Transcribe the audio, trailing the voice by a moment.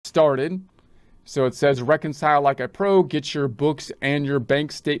started. So it says reconcile like a pro, get your books and your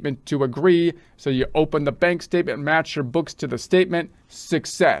bank statement to agree. So you open the bank statement, match your books to the statement,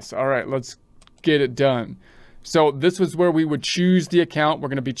 success. All right, let's get it done. So this was where we would choose the account. We're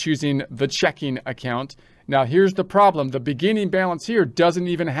going to be choosing the checking account. Now here's the problem. The beginning balance here doesn't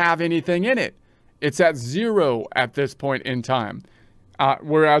even have anything in it. It's at 0 at this point in time.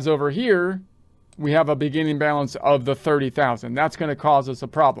 Whereas over here, we have a beginning balance of the 30,000. That's going to cause us a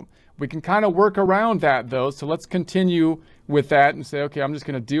problem. We can kind of work around that though. So let's continue with that and say, okay, I'm just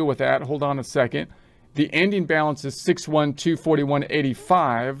going to deal with that. Hold on a second. The ending balance is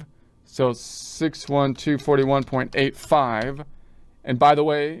 61241.85. So 61241.85. And by the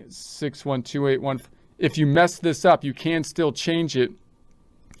way, 61281. If you mess this up, you can still change it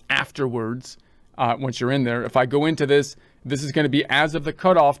afterwards once you're in there. If I go into this, this is going to be as of the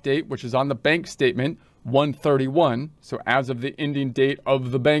cutoff date, which is on the bank statement, 1/31. So as of the ending date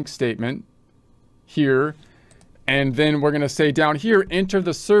of the bank statement here. And then we're going to say down here, enter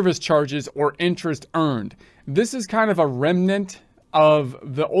the service charges or interest earned. This is kind of a remnant of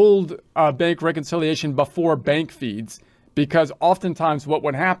the old bank reconciliation before bank feeds, because oftentimes what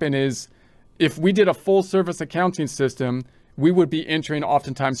would happen is if we did a full service accounting system, we would be entering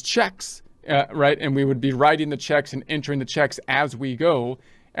oftentimes checks, right? And we would be writing the checks and entering the checks as we go.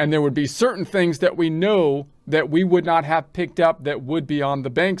 And there would be certain things that we know that we would not have picked up that would be on the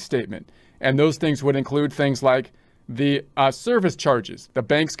bank statement. And those things would include things like the service charges. The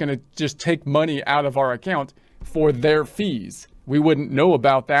bank's going to just take money out of our account for their fees. We wouldn't know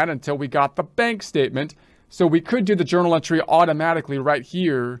about that until we got the bank statement. So we could do the journal entry automatically right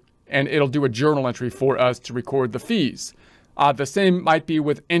here, and it'll do a journal entry for us to record the fees. The same might be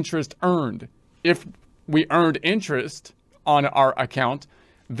with interest earned. If we earned interest on our account,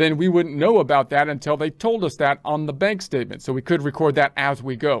 then we wouldn't know about that until they told us that on the bank statement. So we could record that as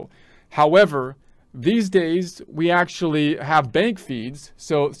we go. However, these days we actually have bank feeds.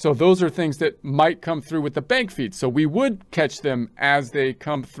 So those are things that might come through with the bank feeds. So we would catch them as they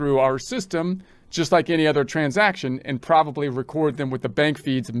come through our system, just like any other transaction, and probably record them with the bank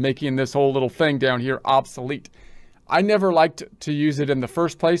feeds, making this whole little thing down here obsolete. I never liked to use it in the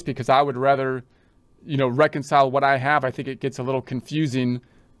first place because I would rather, reconcile what I have. I think it gets a little confusing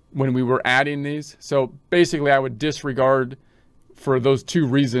when we were adding these. So basically I would disregard, for those two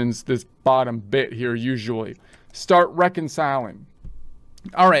reasons, this bottom bit here usually. Start reconciling.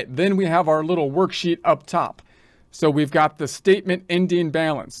 All right, then we have our little worksheet up top. So we've got the statement ending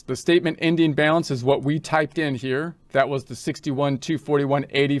balance. The statement ending balance is what we typed in here. That was the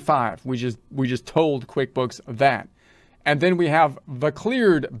 61,241.85. We just told QuickBooks that. And then we have the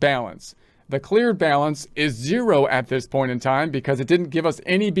cleared balance. The cleared balance is 0 at this point in time because it didn't give us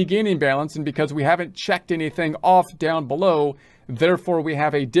any beginning balance, and because we haven't checked anything off down below, therefore we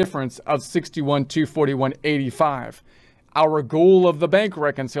have a difference of 61,241.85. Our goal of the bank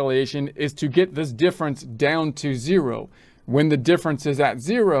reconciliation is to get this difference down to 0. When the difference is at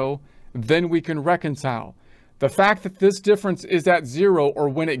 0, then we can reconcile. The fact that this difference is at 0 or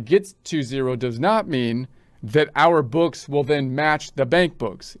when it gets to 0 does not mean that our books will then match the bank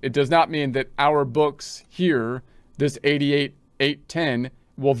books. It does not mean that our books here, this 88,810,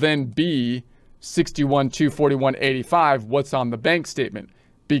 will then be 61,241.85, what's on the bank statement,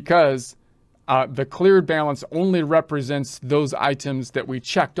 because the cleared balance only represents those items that we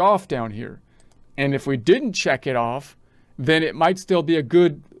checked off down here. And if we didn't check it off, then it might still be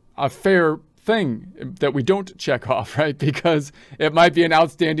a fair thing that we don't check off, right? Because it might be an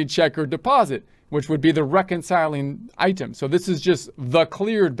outstanding check or deposit, which would be the reconciling item. So this is just the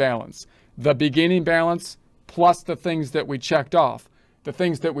cleared balance, the beginning balance plus the things that we checked off. The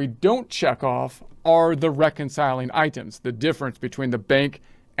things that we don't check off are the reconciling items, the difference between the bank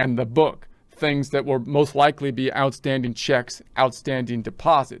and the book, things that will most likely be outstanding checks, outstanding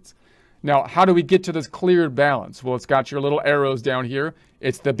deposits. Now, how do we get to this cleared balance? Well, it's got your little arrows down here.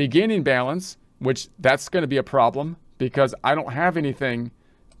 It's the beginning balance, which that's going to be a problem because I don't have anything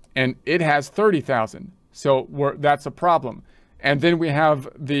and it has 30,000. So that's a problem. And then we have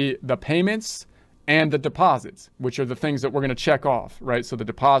the payments and the deposits, which are the things that we're going to check off, right? So the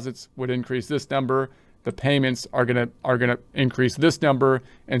deposits would increase this number. The payments are going to increase this number,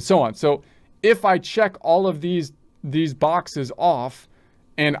 and so on. So if I check all of these boxes off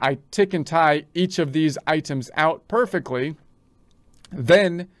and I tick and tie each of these items out perfectly,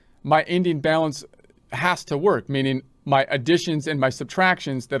 then my ending balance has to work, meaning my additions and my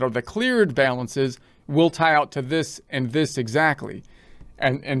subtractions that are the cleared balances will tie out to this and this exactly.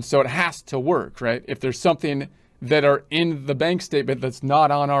 And so it has to work, right? If there's something that are in the bank statement that's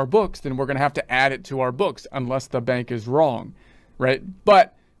not on our books, then we're going to have to add it to our books unless the bank is wrong, right?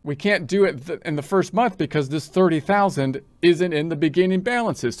 But we can't do it in the first month because this 30,000 isn't in the beginning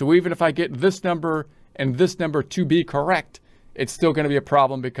balances. So even if I get this number and this number to be correct, it's still going to be a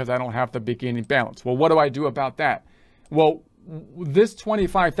problem because I don't have the beginning balance. Well, what do I do about that? Well, this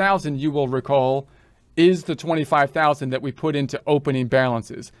 25,000, you will recall, is the 25,000 that we put into opening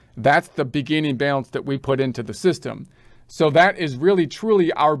balances. That's the beginning balance that we put into the system. So that is really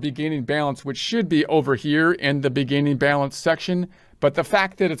truly our beginning balance, which should be over here in the beginning balance section. But the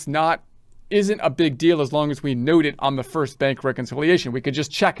fact that it's not isn't a big deal as long as we note it on the first bank reconciliation. We could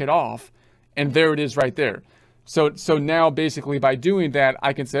just check it off and there it is right there. So now basically by doing that,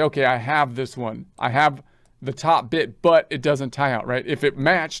 I can say, okay, I have this one. I have the top bit, but it doesn't tie out, right? If it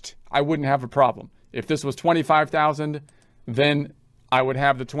matched, I wouldn't have a problem. If this was 25,000, then I would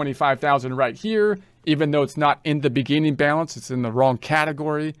have the 25,000 right here. Even though it's not in the beginning balance, it's in the wrong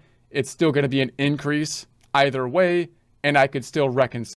category, it's still going to be an increase either way, and I could still reconcile.